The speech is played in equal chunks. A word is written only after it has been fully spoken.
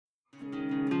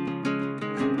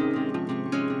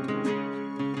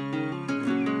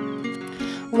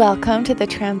Welcome to the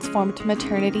Transformed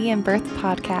Maternity and Birth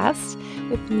Podcast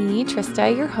with me,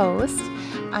 Trista, your host.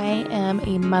 I am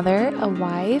a mother, a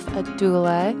wife, a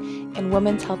doula, and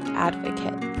women's health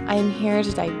advocate. I am here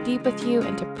to dive deep with you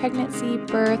into pregnancy,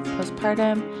 birth,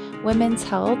 postpartum, women's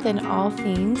health, and all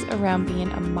things around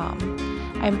being a mom.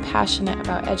 I'm passionate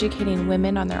about educating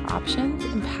women on their options,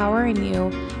 empowering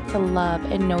you to love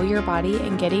and know your body,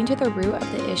 and getting to the root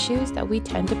of the issues that we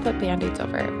tend to put band-aids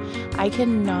over. I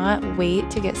cannot wait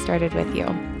to get started with you.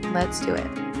 Let's do it.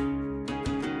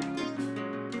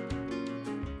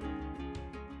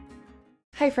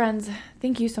 Hi friends,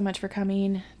 thank you so much for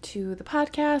coming to the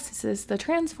podcast. This is the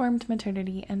Transformed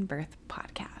Maternity and Birth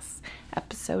Podcast,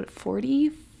 episode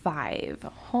 45.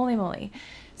 Holy moly.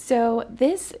 So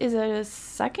this is a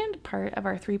second part of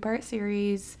our three-part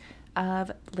series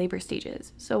of labor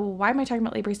stages. So why am I talking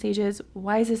about labor stages?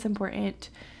 Why is this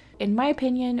important? In my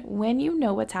opinion, when you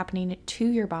know what's happening to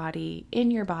your body,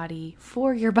 in your body,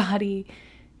 for your body,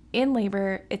 in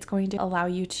labor, it's going to allow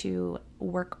you to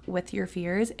work with your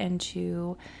fears and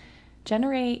to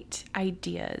generate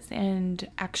ideas and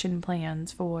action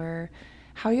plans for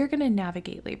how you're going to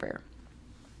navigate labor.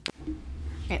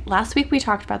 Okay, last week we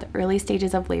talked about the early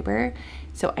stages of labor,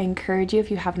 so I encourage you, if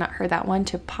you have not heard that one,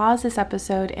 to pause this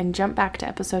episode and jump back to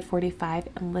episode 45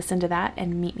 and listen to that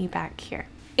and meet me back here.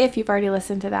 If you've already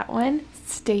listened to that one,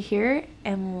 stay here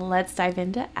and let's dive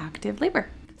into active labor.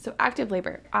 So active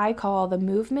labor, I call the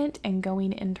movement and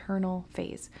going internal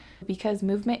phase, because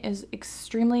movement is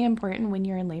extremely important when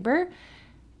you're in labor,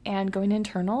 and going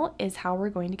internal is how we're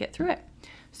going to get through it.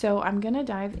 So I'm going to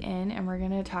dive in and we're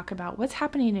going to talk about what's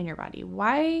happening in your body.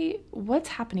 What's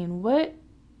happening? What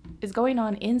is going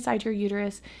on inside your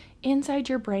uterus, inside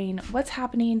your brain? What's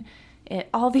happening in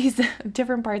all these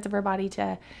different parts of our body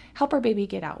to help our baby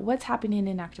get out? What's happening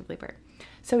in active labor?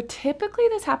 So typically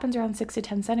this happens around 6 to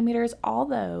 10 centimeters,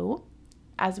 although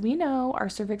as we know, our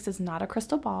cervix is not a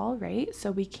crystal ball, right?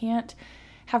 So we can't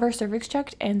have our cervix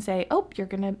checked and say, oh, you're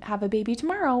going to have a baby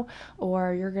tomorrow,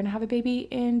 or you're going to have a baby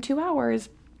in 2 hours.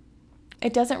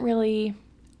 It doesn't really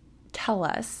tell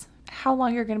us how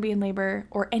long you're going to be in labor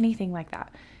or anything like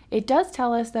that. It does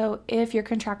tell us, though, if your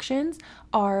contractions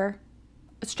are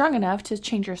strong enough to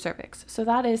change your cervix. So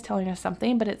that is telling us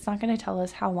something, but it's not going to tell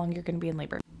us how long you're going to be in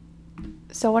labor.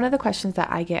 So one of the questions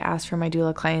that I get asked from my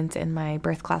doula clients and my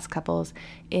birth class couples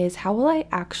is, how will I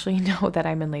actually know that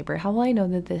I'm in labor? How will I know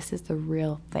that this is the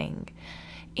real thing?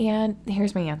 And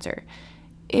here's my answer.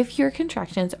 If your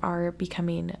contractions are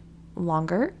becoming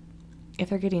longer, if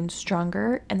they're getting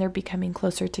stronger and they're becoming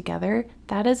closer together,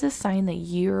 that is a sign that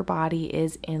your body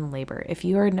is in labor. If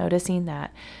you are noticing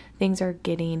that things are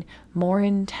getting more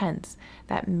intense,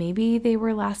 that maybe they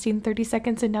were lasting 30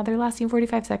 seconds and now they're lasting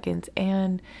 45 seconds,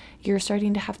 and you're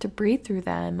starting to have to breathe through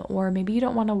them, or maybe you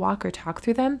don't want to walk or talk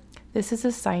through them, this is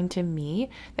a sign to me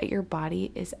that your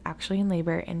body is actually in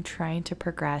labor and trying to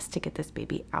progress to get this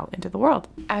baby out into the world.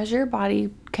 As your body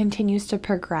continues to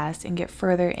progress and get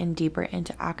further and deeper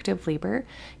into active labor,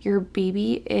 your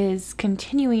baby is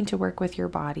continuing to work with your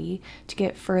body to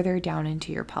get further down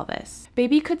into your pelvis.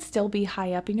 Baby could still be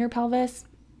high up in your pelvis.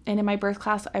 And in my birth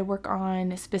class, I work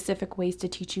on specific ways to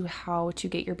teach you how to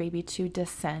get your baby to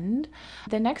descend.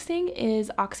 The next thing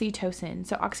is oxytocin.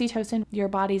 So oxytocin, your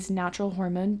body's natural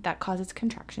hormone that causes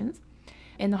contractions.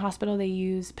 In the hospital, they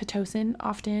use Pitocin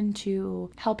often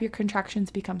to help your contractions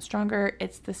become stronger.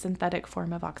 It's the synthetic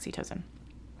form of oxytocin.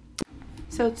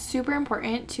 So it's super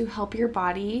important to help your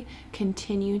body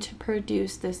continue to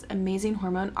produce this amazing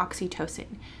hormone,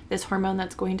 oxytocin, this hormone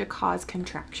that's going to cause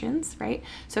contractions, right?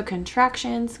 So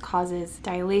contractions causes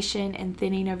dilation and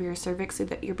thinning of your cervix so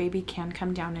that your baby can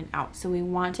come down and out. So we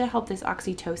want to help this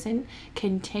oxytocin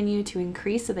continue to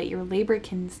increase so that your labor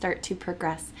can start to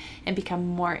progress and become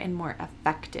more and more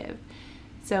effective.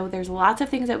 So there's lots of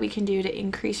things that we can do to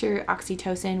increase your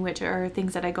oxytocin, which are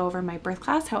things that I go over in my birth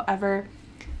class. However,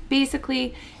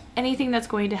 basically, anything that's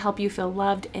going to help you feel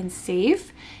loved and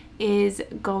safe is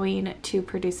going to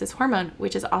produce this hormone,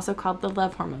 which is also called the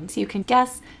love hormone. So you can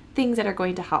guess things that are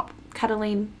going to help.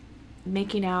 Cuddling,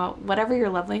 making out, whatever your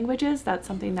love language is, that's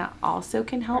something that also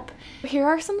can help. Here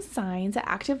are some signs that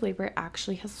active labor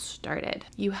actually has started.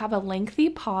 You have a lengthy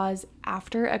pause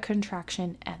after a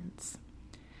contraction ends.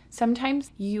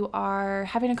 Sometimes you are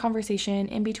having a conversation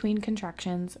in between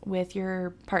contractions with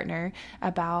your partner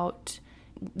about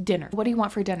dinner. What do you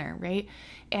want for dinner, right?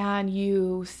 And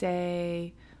you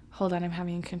say, hold on, I'm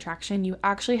having a contraction. You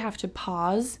actually have to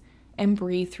pause and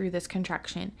breathe through this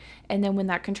contraction. And then when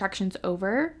that contraction's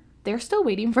over, they're still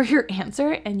waiting for your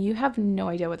answer and you have no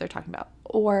idea what they're talking about.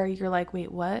 Or you're like,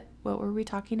 wait, what? What were we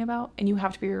talking about? And you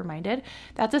have to be reminded.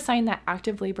 That's a sign that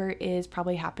active labor is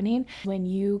probably happening. When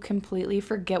you completely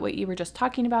forget what you were just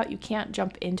talking about, you can't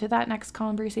jump into that next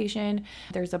conversation.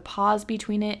 There's a pause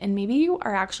between it, and maybe you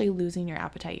are actually losing your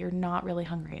appetite. You're not really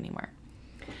hungry anymore.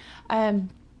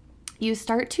 You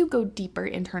start to go deeper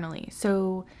internally.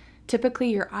 So typically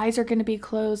your eyes are going to be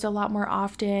closed a lot more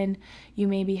often. You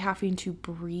may be having to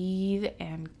breathe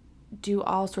and do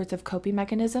all sorts of coping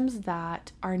mechanisms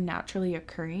that are naturally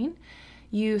occurring.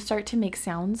 You start to make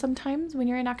sounds sometimes when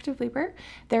you're in active labor.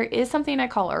 There is something I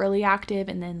call early active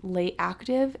and then late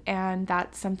active, and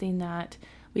that's something that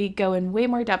we go in way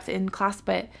more depth in class,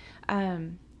 but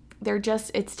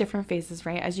it's different phases,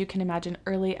 right? As you can imagine,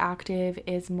 early active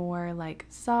is more like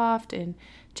soft and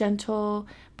gentle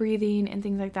breathing and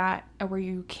things like that, where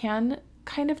you can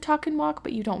kind of talk and walk,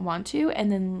 but you don't want to.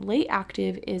 And then late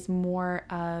active is more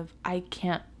of, I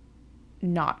can't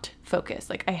not focus.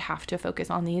 Like I have to focus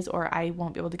on these or I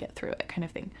won't be able to get through it, kind of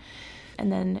thing.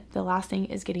 And then the last thing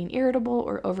is getting irritable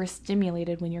or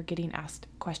overstimulated when you're getting asked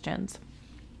questions.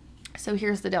 So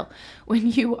here's the deal. When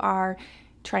you are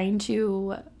trying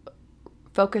to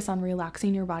focus on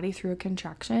relaxing your body through a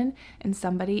contraction and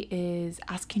somebody is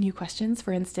asking you questions,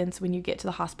 for instance, when you get to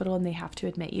the hospital and they have to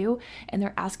admit you and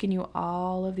they're asking you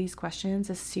all of these questions,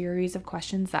 a series of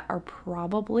questions that are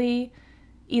probably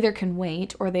either can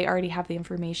wait or they already have the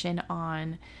information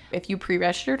on if you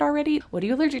pre-registered already, what are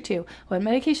you allergic to, what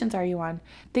medications are you on,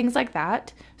 things like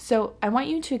that. So I want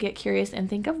you to get curious and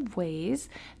think of ways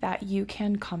that you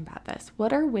can combat this.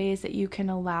 What are ways that you can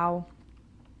allow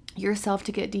yourself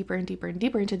to get deeper and deeper and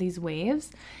deeper into these waves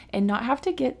and not have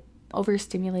to get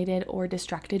overstimulated or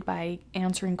distracted by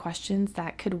answering questions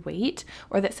that could wait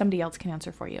or that somebody else can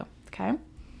answer for you, okay?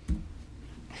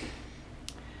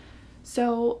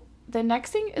 So the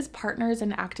next thing is partners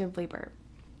in active labor.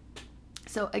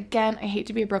 So again, I hate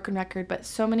to be a broken record, but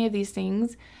so many of these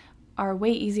things are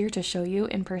way easier to show you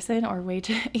in person or way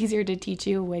easier to teach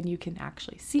you when you can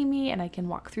actually see me and I can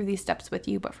walk through these steps with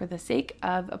you. But for the sake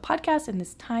of a podcast and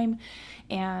this time,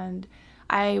 and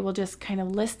I will just kind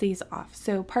of list these off.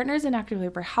 So partners in active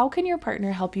labor, how can your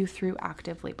partner help you through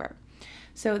active labor?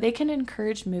 So they can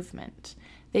encourage movement.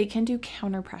 They can do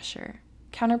counter pressure.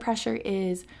 Counter pressure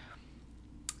is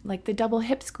like the double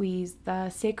hip squeeze, the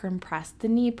sacrum press, the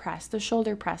knee press, the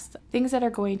shoulder press, things that are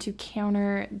going to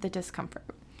counter the discomfort.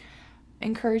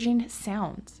 Encouraging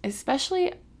sounds,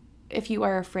 especially if you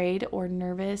are afraid or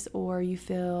nervous or you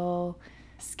feel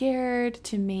scared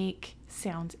to make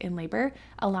sounds in labor,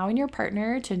 allowing your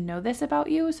partner to know this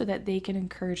about you so that they can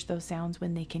encourage those sounds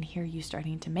when they can hear you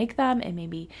starting to make them and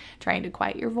maybe trying to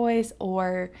quiet your voice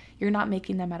or you're not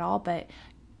making them at all, but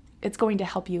it's going to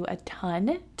help you a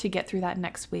ton to get through that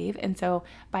next wave. And so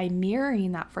by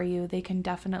mirroring that for you, they can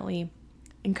definitely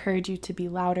encourage you to be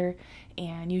louder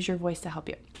and use your voice to help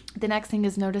you. The next thing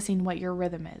is noticing what your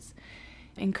rhythm is,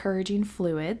 encouraging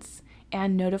fluids,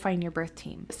 and notifying your birth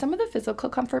team. Some of the physical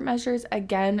comfort measures,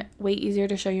 again, way easier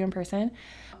to show you in person,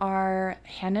 are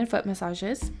hand and foot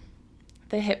massages,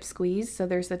 the hip squeeze. So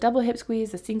there's the double hip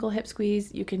squeeze, the single hip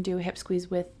squeeze. You can do a hip squeeze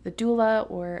with the doula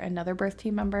or another birth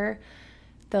team member,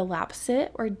 the lap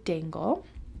sit or dangle,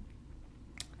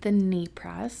 the knee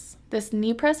press. This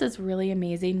knee press is really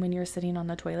amazing when you're sitting on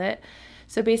the toilet.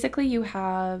 So basically you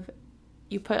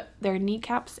put their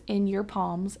kneecaps in your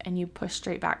palms and you push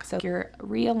straight back. So you're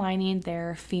realigning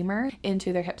their femur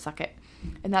into their hip socket.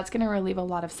 And that's going to relieve a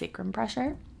lot of sacrum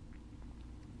pressure.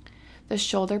 The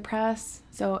shoulder press,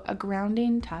 so a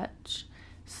grounding touch,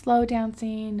 slow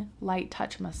dancing, light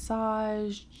touch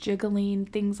massage, jiggling,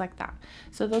 things like that.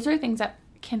 So those are things that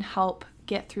can help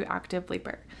get through active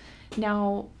labor.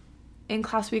 Now, in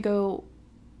class, we go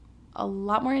a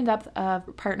lot more in depth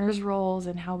of partners' roles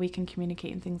and how we can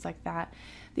communicate and things like that.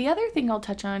 The other thing I'll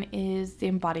touch on is the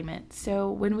embodiment. So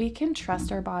when we can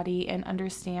trust our body and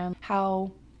understand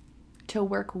how to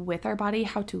work with our body,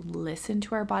 how to listen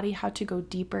to our body, how to go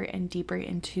deeper and deeper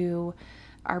into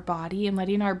our body and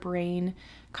letting our brain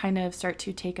kind of start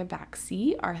to take a back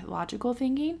seat, our logical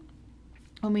thinking.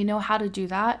 When we know how to do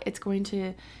that, it's going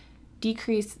to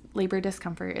decrease labor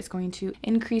discomfort. It's going to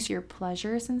increase your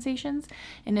pleasure sensations,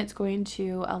 and it's going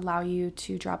to allow you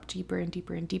to drop deeper and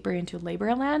deeper and deeper into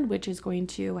labor land, which is going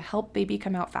to help baby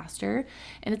come out faster,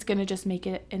 and it's going to just make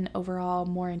it an overall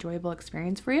more enjoyable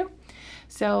experience for you.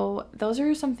 So those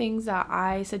are some things that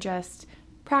I suggest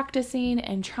practicing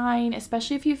and trying,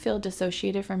 especially if you feel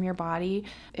dissociated from your body,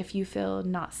 if you feel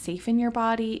not safe in your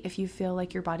body, if you feel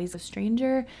like your body's a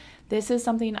stranger. This is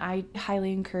something I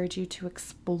highly encourage you to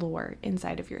explore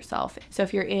inside of yourself. So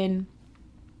if you're in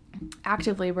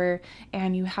active labor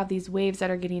and you have these waves that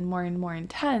are getting more and more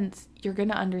intense, you're going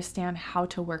to understand how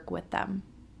to work with them,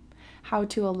 how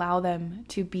to allow them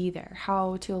to be there,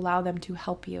 how to allow them to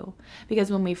help you.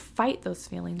 Because when we fight those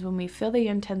feelings, when we feel the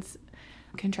intense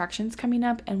contractions coming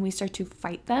up and we start to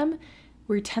fight them,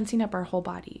 we're tensing up our whole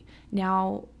body.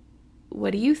 Now,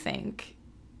 what do you think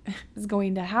is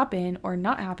going to happen or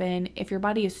not happen if your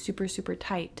body is super, super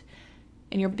tight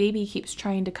and your baby keeps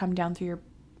trying to come down through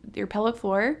your pelvic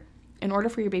floor? In order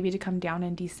for your baby to come down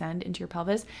and descend into your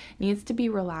pelvis, it needs to be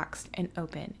relaxed and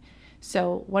open.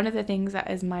 So one of the things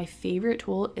that is my favorite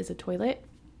tool is a toilet.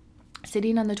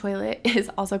 Sitting on the toilet is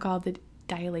also called the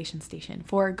dilation station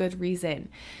for a good reason.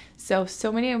 So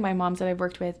many of my moms that I've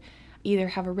worked with either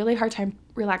have a really hard time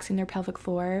relaxing their pelvic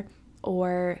floor,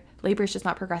 or labor is just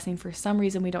not progressing for some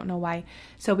reason. We don't know why.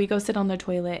 So we go sit on the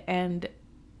toilet and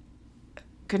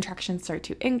contractions start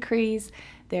to increase.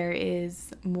 There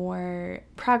is more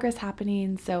progress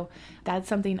happening. So that's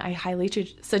something I highly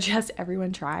suggest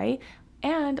everyone try.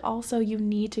 And also you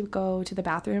need to go to the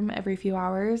bathroom every few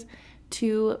hours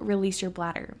to release your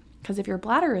bladder. Because if your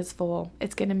bladder is full,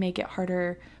 it's going to make it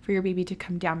harder for your baby to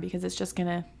come down because it's just going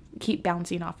to keep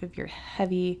bouncing off of your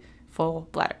heavy, full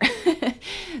bladder.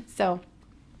 So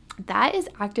that is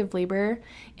active labor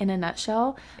in a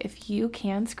nutshell. If you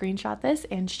can screenshot this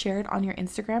and share it on your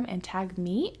Instagram and tag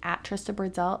me at Trista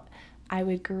Birdzell, I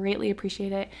would greatly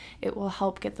appreciate it. It will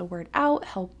help get the word out,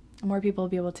 help more people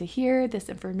be able to hear this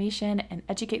information and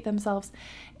educate themselves.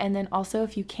 And then also,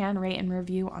 if you can, rate and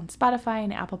review on Spotify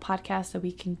and Apple Podcasts so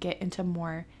we can get into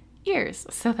more ears,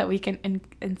 so that we can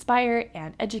inspire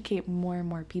and educate more and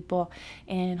more people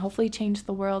and hopefully change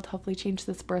the world, hopefully change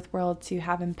this birth world to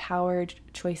have empowered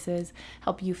choices,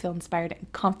 help you feel inspired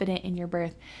and confident in your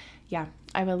birth. Yeah,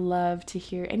 I would love to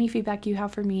hear any feedback you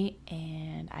have for me,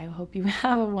 and I hope you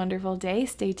have a wonderful day.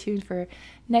 Stay tuned for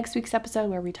next week's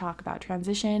episode where we talk about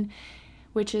transition,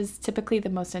 which is typically the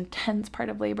most intense part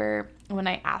of labor. When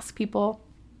I ask people,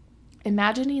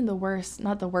 imagining the worst,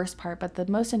 not the worst part, but the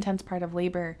most intense part of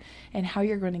labor and how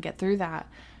you're going to get through that,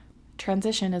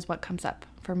 transition is what comes up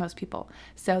for most people.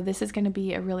 So this is going to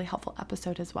be a really helpful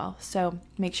episode as well. So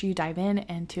make sure you dive in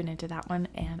and tune into that one,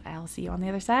 and I'll see you on the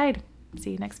other side.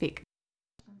 See you next week.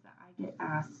 That I get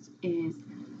asked is,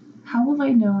 how will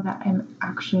I know that I'm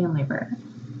actually in labor?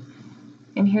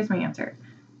 And here's my answer.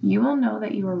 You will know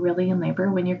that you are really in labor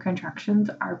when your contractions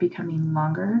are becoming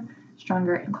longer,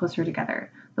 stronger, and closer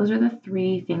together. Those are the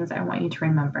three things I want you to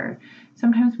remember.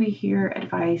 Sometimes we hear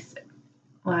advice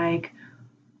like,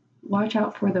 watch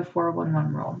out for the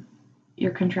 4-1-1 rule.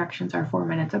 Your contractions are 4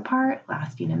 minutes apart,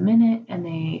 lasting a minute, and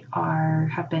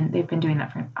they've been doing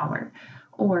that for an hour.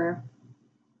 Or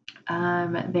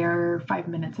they're 5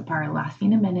 minutes apart,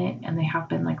 lasting a minute, and they have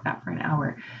been like that for an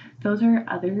hour. Those are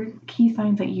other key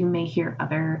signs that you may hear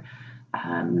other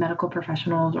medical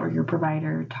professionals or your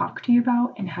provider talk to you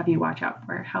about and have you watch out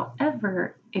for.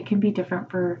 However, it can be different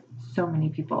for so many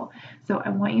people. So I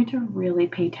want you to really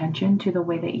pay attention to the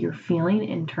way that you're feeling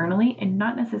internally and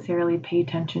not necessarily pay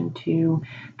attention to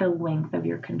the length of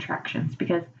your contractions,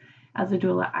 because as a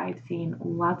doula, I've seen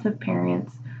lots of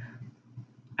parents.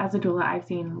 As a doula, I've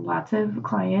seen lots of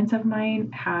clients of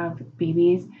mine have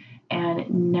babies, and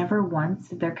never once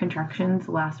did their contractions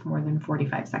last more than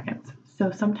 45 seconds.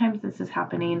 So sometimes this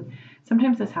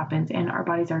happens, and our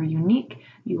bodies are unique.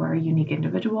 You are a unique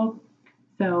individual.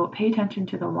 So pay attention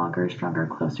to the longer, stronger,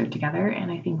 closer together.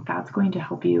 And I think that's going to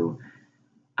help you,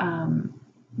 understand.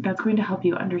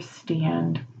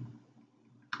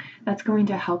 That's going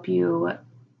to help your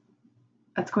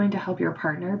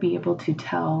partner be able to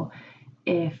tell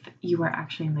if you are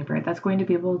actually in labor. That's going to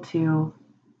help you.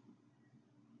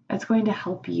 That's going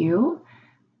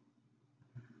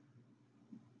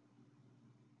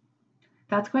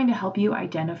to help you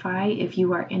identify if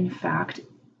you are in fact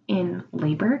in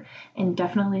labor, and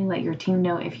definitely let your team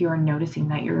know if you are noticing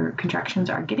that your contractions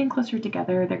are getting closer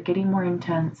together, they're getting more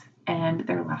intense, and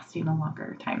they're lasting a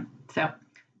longer time. So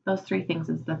those three things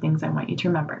is the things I want you to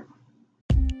remember.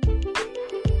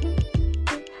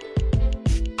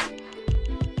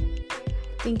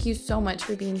 Thank you so much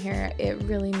for being here. It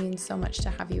really means so much to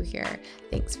have you here.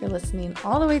 Thanks for listening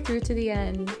all the way through to the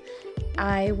end.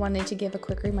 I wanted to give a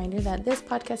quick reminder that this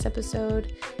podcast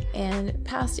episode and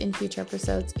past and future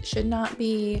episodes should not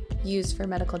be used for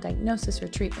medical diagnosis or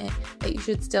treatment, that you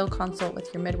should still consult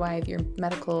with your midwife, your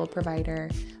medical provider,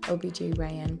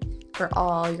 OBGYN, for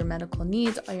all your medical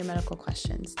needs, all your medical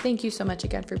questions. Thank you so much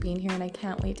again for being here, and I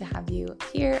can't wait to have you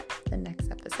here the next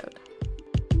episode.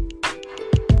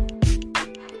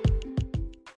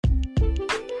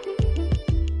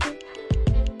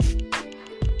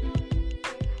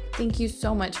 Thank you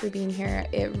so much for being here.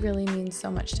 It really means so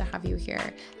much to have you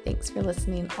here. Thanks for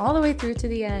listening all the way through to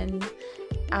the end.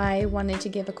 I wanted to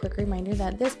give a quick reminder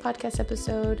that this podcast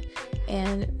episode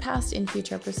and past and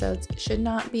future episodes should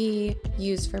not be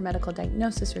used for medical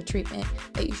diagnosis or treatment,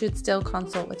 that you should still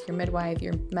consult with your midwife,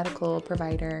 your medical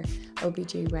provider,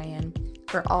 OBGYN,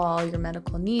 for all your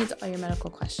medical needs, all your medical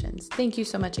questions. Thank you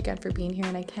so much again for being here,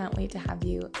 and I can't wait to have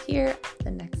you here the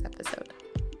next episode.